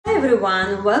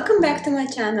everyone, welcome back to my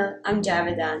channel. I'm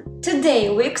Javedan.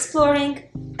 Today we're exploring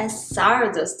a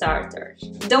sourdough starter.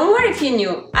 Don't worry if you're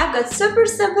new, I've got super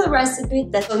simple recipe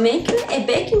that will make you a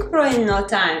baking pro in no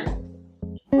time.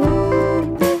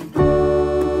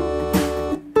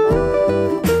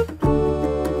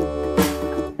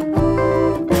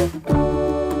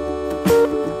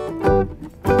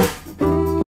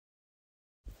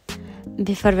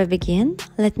 Before we begin,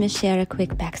 let me share a quick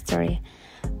backstory.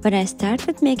 When I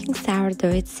started making sourdough,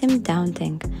 it seemed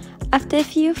daunting. After a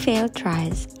few failed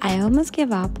tries, I almost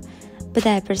gave up, but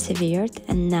I persevered,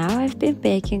 and now I've been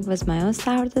baking with my own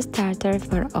sourdough starter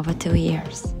for over 2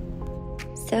 years.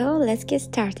 So let's get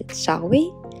started, shall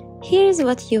we? Here's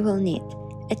what you will need.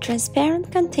 A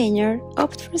transparent container.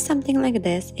 Opt for something like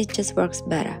this, it just works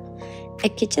better. A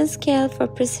kitchen scale for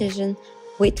precision.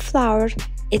 Wheat flour,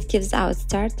 it gives our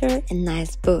starter a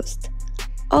nice boost.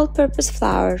 All-purpose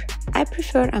flour, I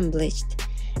prefer unbleached.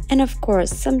 And of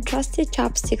course, some trusty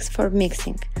chopsticks for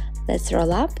mixing. Let's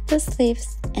roll up the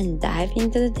sleeves and dive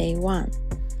into the day one.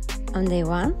 On day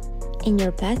one, in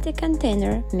your plastic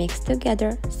container, mix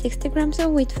together 60 grams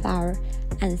of wheat flour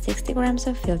and 60 grams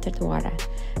of filtered water.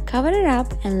 Cover it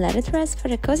up and let it rest for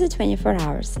a cozy 24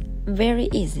 hours. Very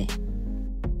easy.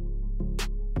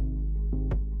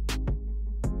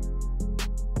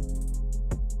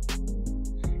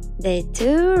 Day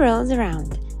 2 rolls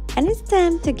around, and it's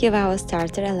time to give our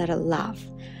starter a little love.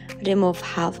 Remove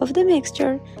half of the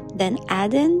mixture, then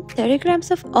add in 30 grams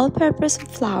of all-purpose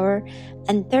flour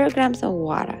and 30 grams of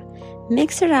water.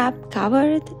 Mix it up, cover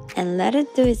it, and let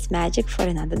it do its magic for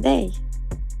another day.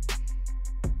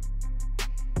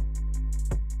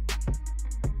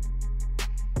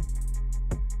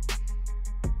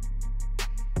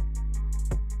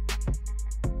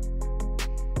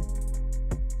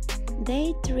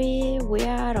 Day 3, we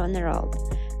are on a roll.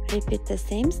 Repeat the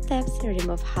same steps,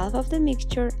 remove half of the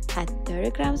mixture, add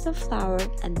 30 grams of flour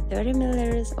and 30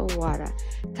 milliliters of water.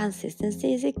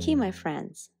 Consistency is a key, my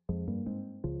friends.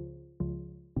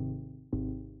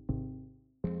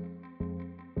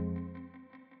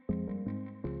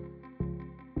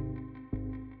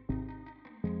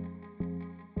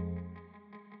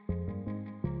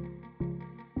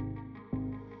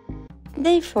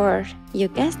 Day 4, you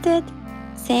guessed it.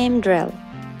 Same drill.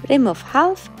 Remove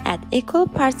half, add equal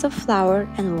parts of flour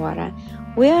and water.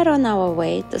 We are on our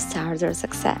way to sourdough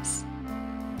success.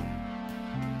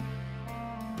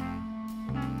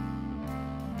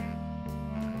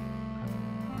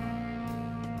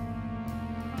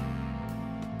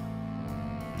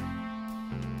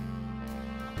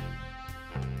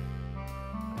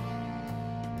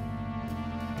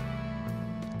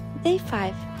 Day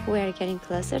 5, we are getting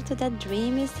closer to that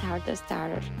dreamy sourdough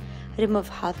starter. Remove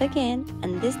half again,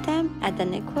 and this time add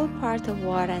an equal part of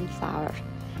water and flour.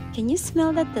 Can you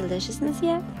smell that deliciousness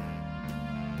yet?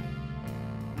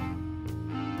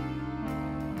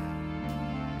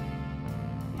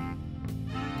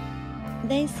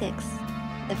 Day 6,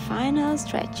 the final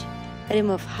stretch.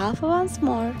 Remove half once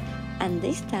more, and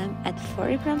this time add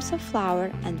 40 grams of flour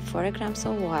and 40 grams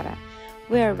of water.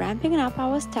 We are ramping up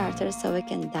our starter so we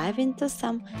can dive into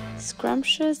some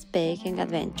scrumptious baking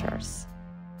adventures.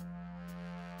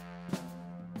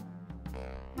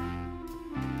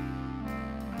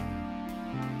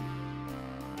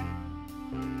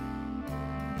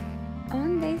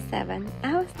 On day 7,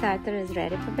 our starter is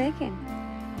ready for baking.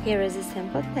 Here is a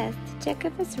simple test to check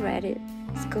if it's ready.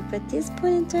 Scoop a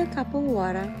teaspoon into a cup of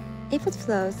water. If it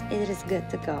flows, it is good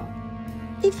to go.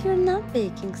 If you're not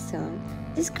baking soon,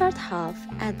 discard half,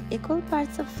 add equal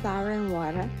parts of flour and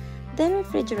water, then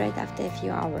refrigerate after a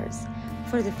few hours.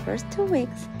 For the first 2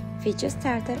 weeks, feed your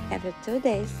starter every 2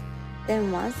 days,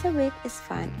 then once a week is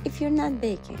fine if you're not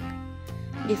baking.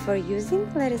 Before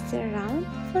using, let it sit around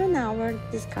for an hour,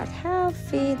 discard half,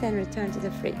 feed, and return to the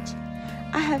fridge.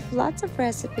 I have lots of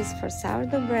recipes for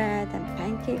sourdough bread and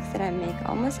pancakes that I make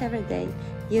almost every day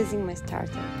using my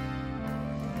starter.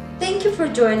 Thank you for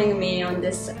joining me on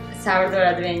this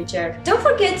sourdough adventure. Don't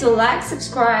forget to like,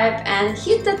 subscribe, and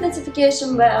hit that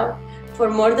notification bell for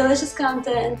more delicious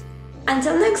content.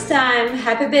 Until next time,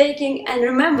 happy baking, and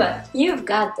remember, you've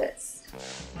got this!